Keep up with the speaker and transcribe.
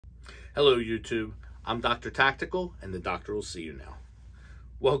Hello YouTube, I'm Dr. Tactical and the doctor will see you now.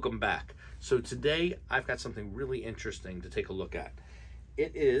 Welcome back. So today I've got something really interesting to take a look at.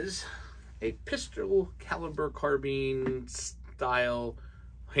 It is a pistol caliber carbine style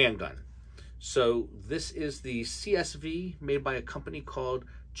handgun. So this is the CSV made by a company called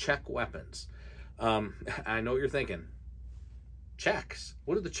Czech weapons. I know what you're thinking. Czechs?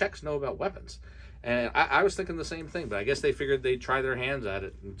 What do the Czechs know about weapons? And I was thinking the same thing, but I guess they figured they'd try their hands at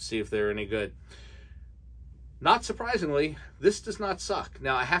it and see if they're any good. Not surprisingly, this does not suck.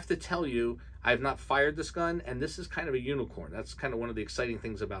 Now, I have to tell you, I have not fired this gun, and this is kind of a unicorn. That's kind of one of the exciting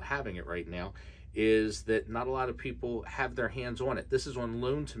things about having it right now, is that not a lot of people have their hands on it. This is on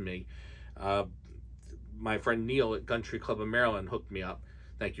loan to me. My friend Neil at Gun Tree Club of Maryland hooked me up.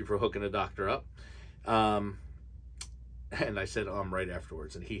 Thank you for hooking a doctor up. And I said right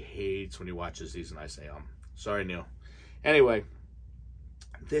afterwards, and he hates when he watches these and I say sorry Neil. Anyway,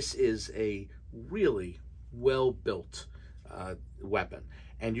 this is a really well-built weapon,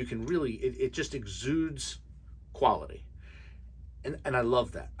 and you can really, it just exudes quality, and I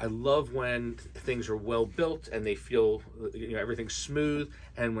love that. I love when things are well built and they feel, you know, everything's smooth,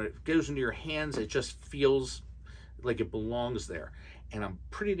 and when it goes into your hands it just feels like it belongs there. And I'm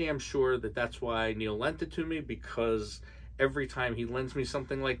pretty damn sure that that's why Neil lent it to me, because every time he lends me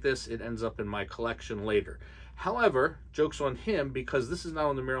something like this, it ends up in my collection later. However, joke's on him, because this is not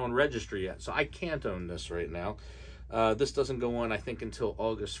on the Maryland registry yet, so I can't own this right now. This doesn't go on, I think, until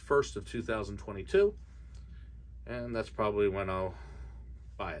August 1st of 2022, and that's probably when I'll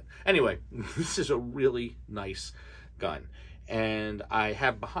buy it. Anyway, this is a really nice gun, and I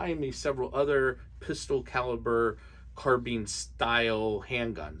have behind me several other pistol caliber carbine style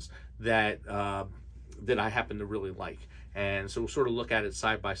handguns that that I happen to really like, and so we'll sort of look at it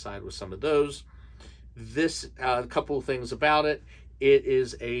side by side with some of those. This, a couple of things about it. It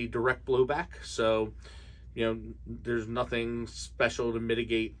is a direct blowback, so you know there's nothing special to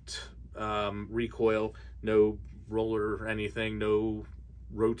mitigate recoil, no roller or anything, no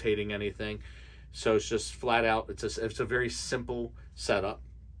rotating anything. So it's just flat out. It's a very simple setup.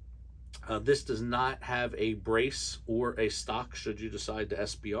 This does not have a brace or a stock should you decide to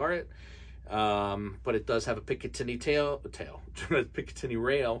SBR it, but it does have a Picatinny Picatinny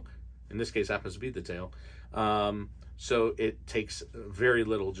rail. In this case, happens to be the tail. So it takes very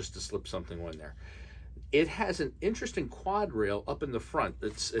little just to slip something on there. It has an interesting quad rail up in the front.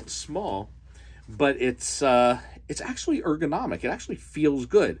 It's small, but it's actually ergonomic. It actually feels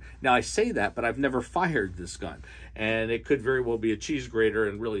good. Now, I say that, but I've never fired this gun, and it could very well be a cheese grater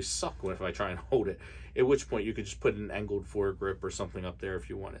and really suck if I try and hold it, at which point you could just put an angled foregrip or something up there if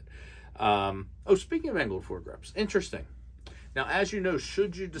you wanted. Oh, speaking of angled foregrips, interesting. Now, as you know,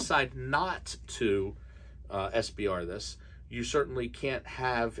 should you decide not to SBR this, you certainly can't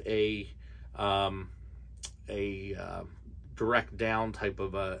have a direct down type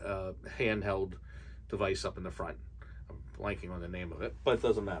of a handheld device up in the front. I'm blanking on the name of it, but it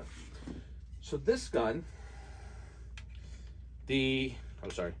doesn't matter. So this gun, it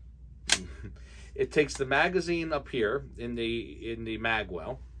takes the magazine up here in the mag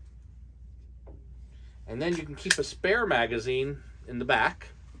well, and then you can keep a spare magazine in the back,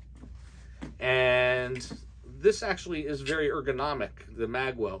 and this actually is very ergonomic, the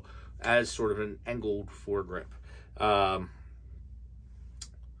mag well, as sort of an angled foregrip.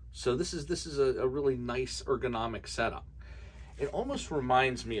 So this is a really nice ergonomic setup. It almost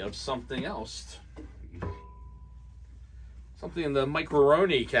reminds me of something else, something in the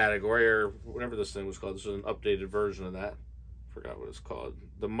Microroni category, or whatever this thing was called. This was an updated version of that. Forgot what it's called.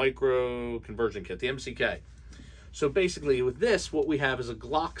 The Micro Conversion Kit, the MCK. So basically with this, what we have is a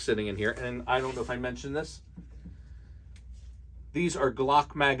Glock sitting in here, and I don't know if I mentioned this. These are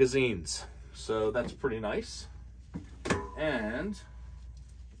Glock magazines, so that's pretty nice. And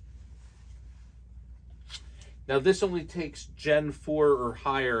now this only takes Gen 4 or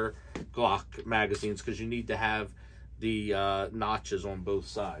higher Glock magazines, because you need to have the notches on both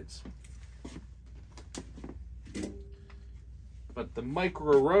sides. But the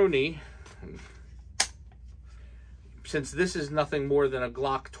Microroni, since this is nothing more than a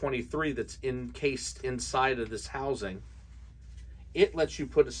Glock 23 that's encased inside of this housing, it lets you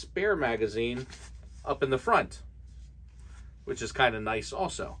put a spare magazine up in the front, which is kind of nice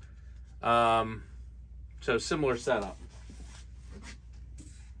also. So similar setup.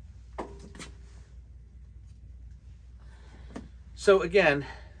 So again,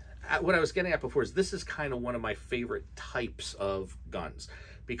 what I was getting at before is this is kind of one of my favorite types of guns,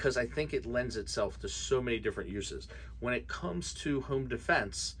 because I think it lends itself to so many different uses. When it comes to home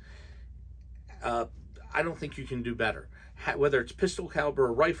defense, I don't think you can do better. whether it's pistol caliber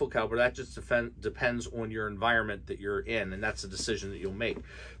or rifle caliber, that just depends on your environment that you're in, and that's a decision that you'll make.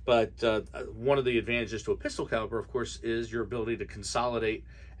 But one of the advantages to a pistol caliber, of course, is your ability to consolidate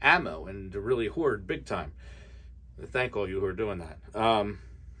ammo and to really hoard big time. Thank all you who are doing that.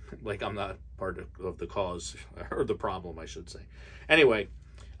 Like I'm not part of the cause, or the problem, I should say. Anyway,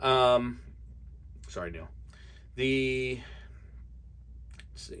 sorry, Neil. Let's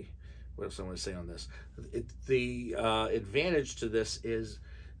see. What else I want to say on this? The advantage to this is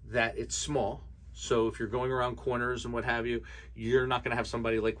that it's small. So if you're going around corners and what have you, you're not going to have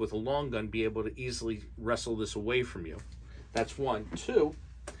somebody like with a long gun be able to easily wrestle this away from you. That's one. Two,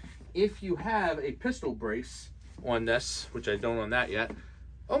 if you have a pistol brace on this, which I don't on that yet.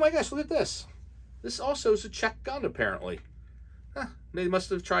 Oh my gosh, look at this. This also is a Czech gun, apparently. Huh, they must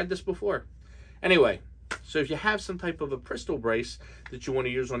have tried this before. Anyway, so if you have some type of a pistol brace that you want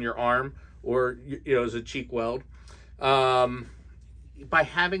to use on your arm, or as a cheek weld, by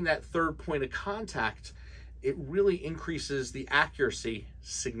having that third point of contact, it really increases the accuracy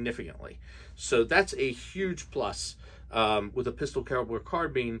significantly. So that's a huge plus with a pistol caliber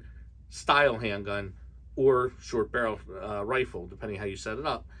carbine style handgun or short barrel rifle, depending how you set it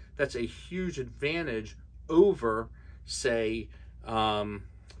up. That's a huge advantage over, say,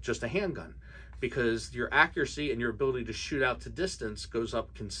 just a handgun, because your accuracy and your ability to shoot out to distance goes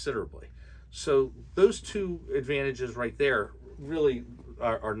up considerably. So those two advantages right there really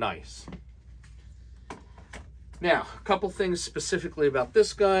are nice. Now, a couple things specifically about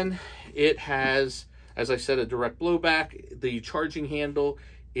this gun. It has, as I said, a direct blowback. The charging handle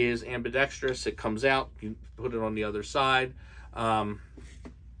is ambidextrous. It comes out, you put it on the other side.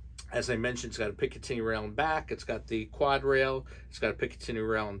 As I mentioned, it's got a Picatinny rail in back. It's got the quad rail. It's got a Picatinny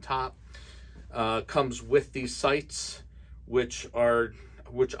rail on top. Comes with these sights, which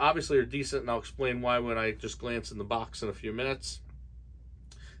obviously are decent, and I'll explain why when I just glance in the box in a few minutes.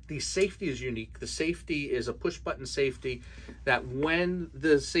 The safety is unique. The safety is a push-button safety that when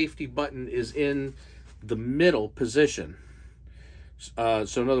the safety button is in the middle position, so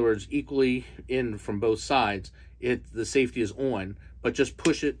in other words, equally in from both sides, the safety is on, but just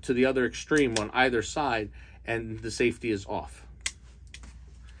push it to the other extreme on either side, and the safety is off.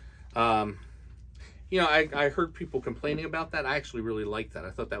 I heard people complaining about that. I actually really liked that.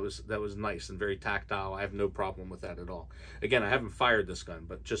 I thought that was nice and very tactile. I have no problem with that at all. Again, I haven't fired this gun,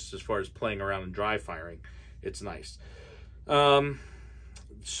 but just as far as playing around and dry firing, it's nice.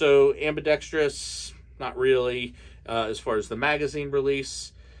 So ambidextrous, not really. As far as the magazine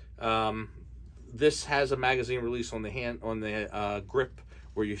release, this has a magazine release on the grip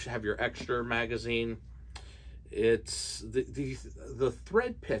where you have your extra magazine. It's the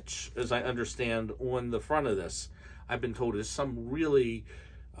thread pitch, as I understand, on the front of this, I've been told, is some really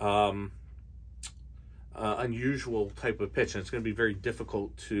unusual type of pitch, and it's going to be very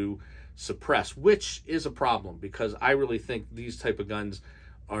difficult to suppress, which is a problem, because I really think these type of guns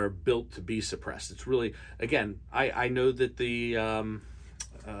are built to be suppressed. It's really, again, I know that the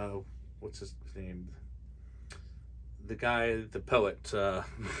what's his name, the guy, the poet, I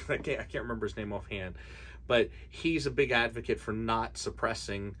can't remember his name offhand, but he's a big advocate for not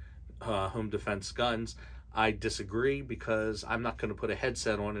suppressing home defense guns. I disagree, because I'm not going to put a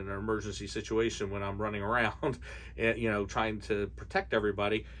headset on in an emergency situation when I'm running around, trying to protect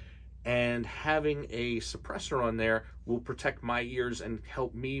everybody. And having a suppressor on there will protect my ears and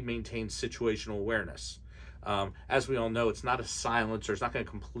help me maintain situational awareness. As we all know, it's not a silencer. It's not going to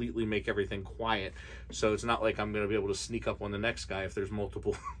completely make everything quiet. So it's not like I'm going to be able to sneak up on the next guy if there's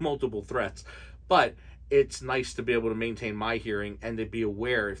multiple threats. But it's nice to be able to maintain my hearing and to be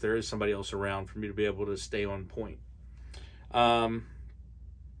aware if there is somebody else around, for me to be able to stay on point.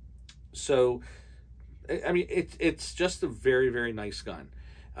 So, I mean, it's just a very, very nice gun.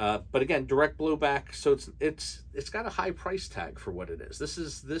 But again, direct blowback, so it's got a high price tag for what it is. This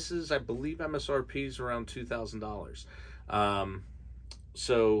is I believe MSRP is around $2,000.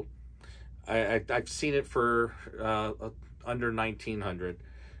 So I've seen it for under $1,900,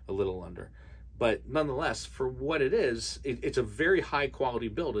 a little under. But nonetheless, for what it is, it's a very high quality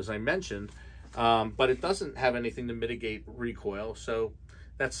build, as I mentioned, but it doesn't have anything to mitigate recoil, so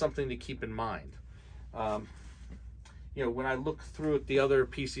that's something to keep in mind. When I look through at the other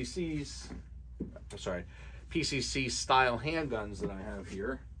PCC style handguns that I have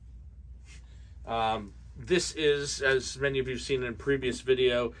here, this is, as many of you have seen in a previous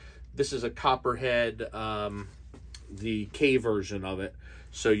video, this is a Copperhead, the K version of it,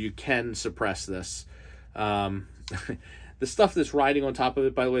 so you can suppress this. The stuff that's riding on top of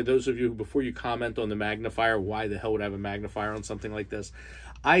it, by the way, those of you who, before you comment on the magnifier, why the hell would I have a magnifier on something like this?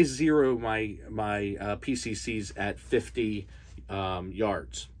 I zero my PCCs at 50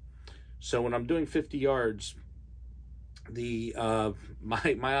 yards. So when I'm doing 50 yards, the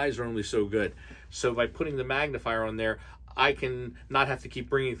my eyes are only so good. So by putting the magnifier on there, I can not have to keep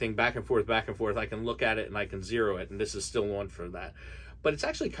bringing things back and forth. I can look at it and I can zero it, and this is still on for that. But it's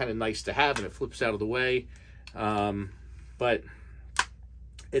actually kind of nice to have, and it flips out of the way. But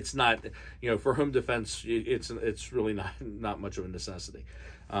it's not, you know, for home defense, it's really not much of a necessity.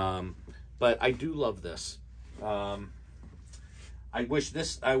 But I do love this. I wish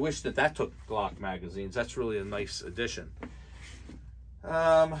that took Glock magazines. That's really a nice addition.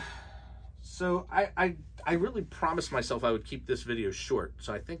 So I really promised myself I would keep this video short.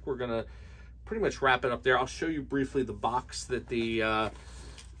 So I think we're gonna pretty much wrap it up there. I'll show you briefly the box that the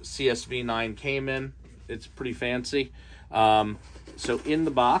CSV-9 came in. It's pretty fancy. So in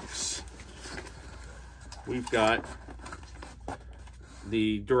the box, we've got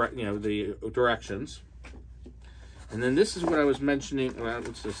the directions. And then this is what I was mentioning.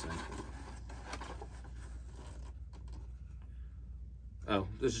 What's this thing? Oh,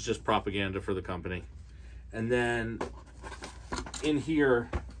 this is just propaganda for the company. And then in here,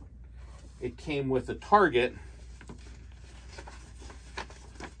 it came with a target,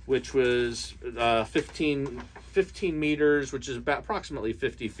 which was 15 meters, which is about approximately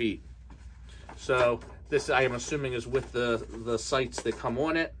 50 feet. So this, I am assuming, is with the sights that come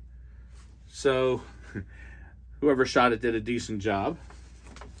on it. So whoever shot it did a decent job.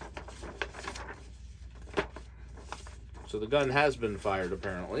 So the gun has been fired,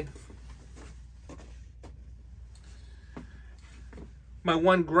 apparently. My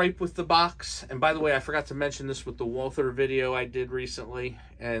one gripe with the box, and by the way, I forgot to mention this with the Walther video I did recently,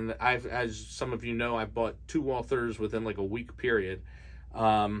 and as some of you know, I bought 2 Walthers within like a week period.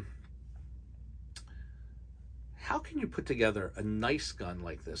 How can you put together a nice gun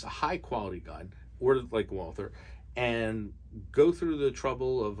like this, a high quality gun, or like Walther, and go through the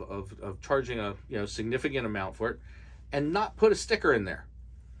trouble of charging a significant amount for it, and not put a sticker in there?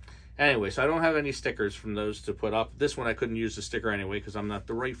 Anyway, so I don't have any stickers from those to put up. This one I couldn't use the sticker anyway because I'm not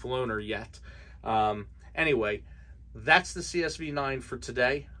the rightful owner yet. Anyway, that's the CSV-9 for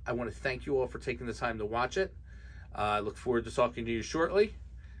today. I want to thank you all for taking the time to watch it. I look forward to talking to you shortly.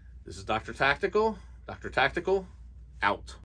 This is Dr. Tactical. Dr. Tactical, out.